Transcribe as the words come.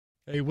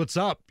Hey, what's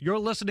up? You're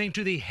listening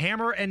to the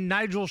Hammer and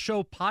Nigel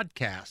Show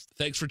podcast.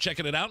 Thanks for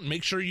checking it out, and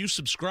make sure you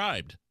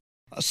subscribed.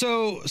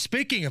 So,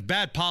 speaking of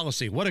bad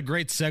policy, what a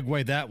great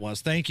segue that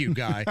was. Thank you,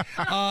 Guy.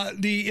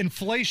 The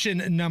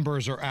inflation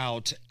numbers are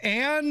out,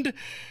 and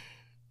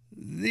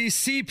the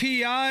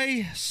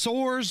CPI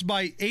soars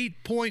by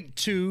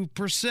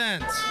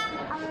 8.2%.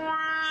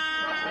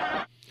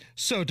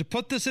 So, to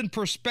put this in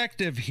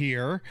perspective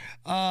here,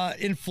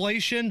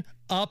 inflation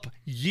up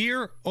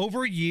year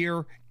over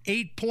year,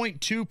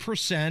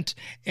 8.2%,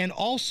 and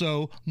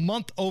also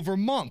month over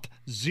month,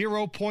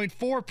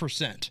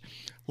 0.4%.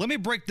 Let me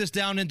break this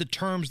down into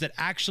terms that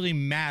actually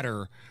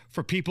matter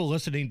for people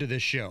listening to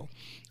this show.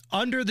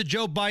 Under the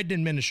Joe Biden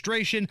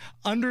administration,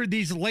 under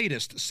these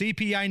latest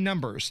CPI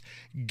numbers,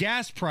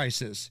 gas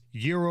prices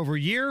year over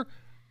year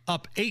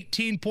up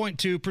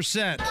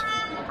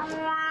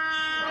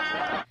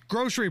 18.2%.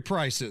 Grocery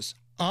prices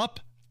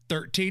up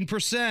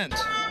 13%.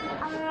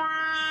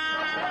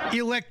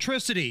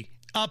 Electricity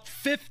up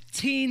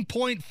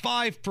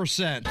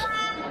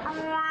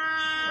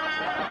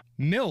 15.5%.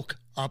 Milk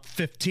up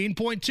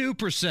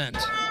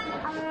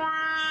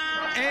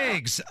 15.2%.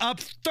 Eggs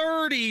up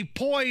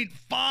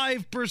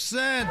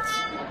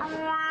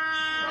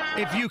 30.5%.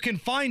 If you can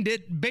find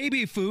it,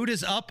 baby food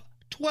is up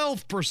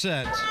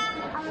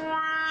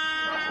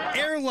 12%.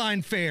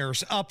 Airline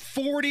fares up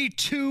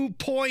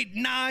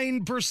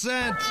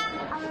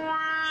 42.9%.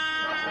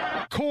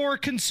 Core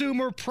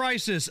consumer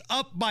prices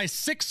up by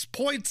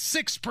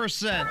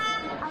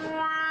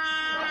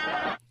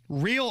 6.6%.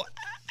 Real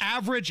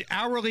average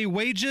hourly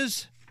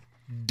wages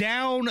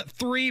down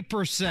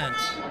 3%.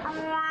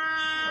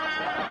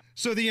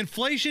 So the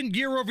inflation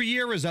year over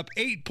year is up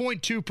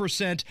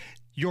 8.2%.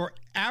 Your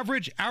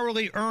average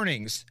hourly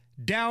earnings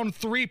down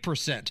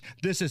 3%.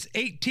 This is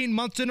 18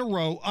 months in a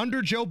row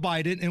under Joe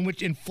Biden in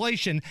which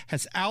inflation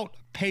has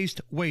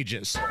outpaced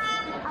wages.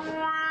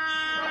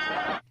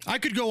 I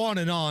could go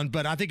on,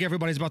 but I think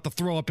everybody's about to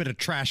throw up in a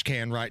trash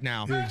can right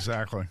now.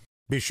 Exactly.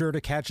 Be sure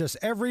to catch us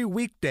every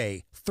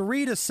weekday,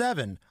 3 to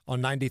 7 on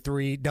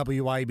 93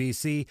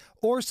 WIBC,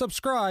 or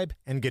subscribe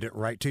and get it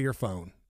right to your phone.